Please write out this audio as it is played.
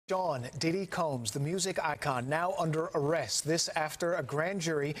Sean Diddy Combs, the music icon, now under arrest. This after a grand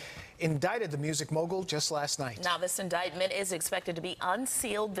jury indicted the music mogul just last night. Now, this indictment is expected to be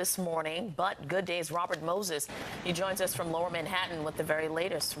unsealed this morning, but Good Day's Robert Moses, he joins us from Lower Manhattan with the very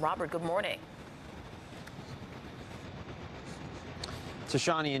latest. Robert, good morning.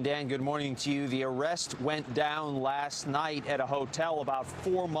 Tashani and Dan, good morning to you. The arrest went down last night at a hotel about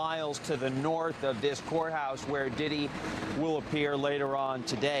 4 miles to the north of this courthouse where Diddy will appear later on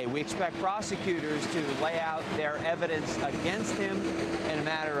today. We expect prosecutors to lay out their evidence against him in a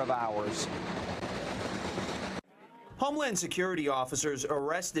matter of hours. Homeland Security officers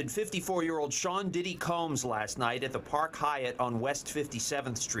arrested 54-year-old Sean Diddy Combs last night at the Park Hyatt on West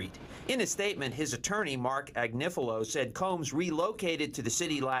 57th Street. In a statement, his attorney, Mark Agnifilo, said Combs relocated to the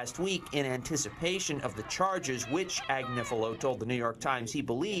city last week in anticipation of the charges, which Agnifilo told the New York Times he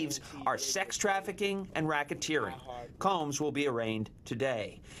believes are sex trafficking and racketeering. Combs will be arraigned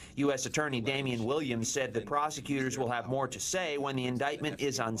today. U.S. Attorney Damian Williams said that prosecutors will have more to say when the indictment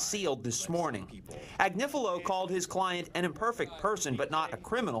is unsealed this morning. Agnifilo called his client an imperfect person but not a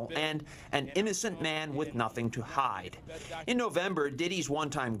criminal and an innocent man with nothing to hide. In November, Diddy's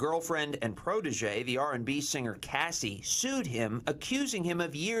one-time girlfriend and protege, the R&B singer Cassie, sued him, accusing him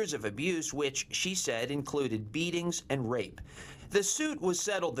of years of abuse, which she said included beatings and rape. The suit was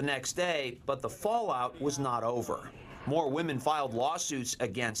settled the next day, but the fallout was not over. More women filed lawsuits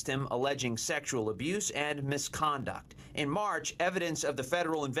against him, alleging sexual abuse and misconduct. In March, evidence of the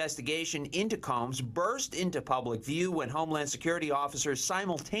federal investigation into Combs burst into public view when Homeland Security officers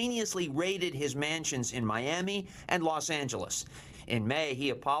simultaneously raided his mansions in Miami and Los Angeles. In May,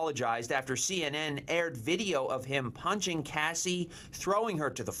 he apologized after CNN aired video of him punching Cassie, throwing her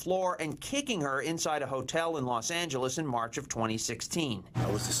to the floor, and kicking her inside a hotel in Los Angeles in March of 2016.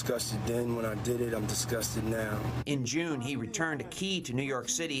 I was disgusted then when I did it. I'm disgusted now. In June, he returned a key to New York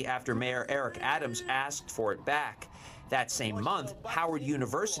City after Mayor Eric Adams asked for it back. That same month, Howard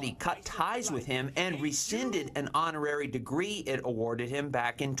University cut ties with him and rescinded an honorary degree it awarded him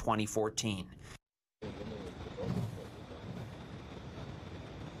back in 2014.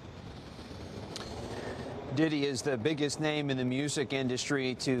 Diddy is the biggest name in the music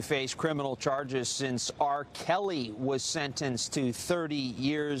industry to face criminal charges since R. Kelly was sentenced to 30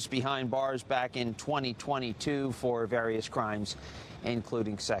 years behind bars back in 2022 for various crimes,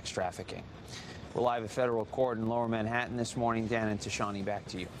 including sex trafficking. We're live at federal court in Lower Manhattan this morning. Dan and Tashani, back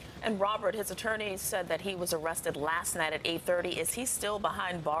to you. And Robert, his attorney said that he was arrested last night at 8:30. Is he still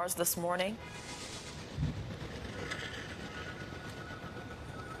behind bars this morning?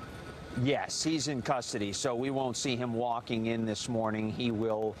 Yes, he's in custody, so we won't see him walking in this morning. He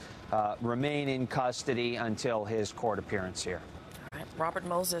will remain in custody until his court appearance here. All right, Robert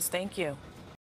Moses, thank you.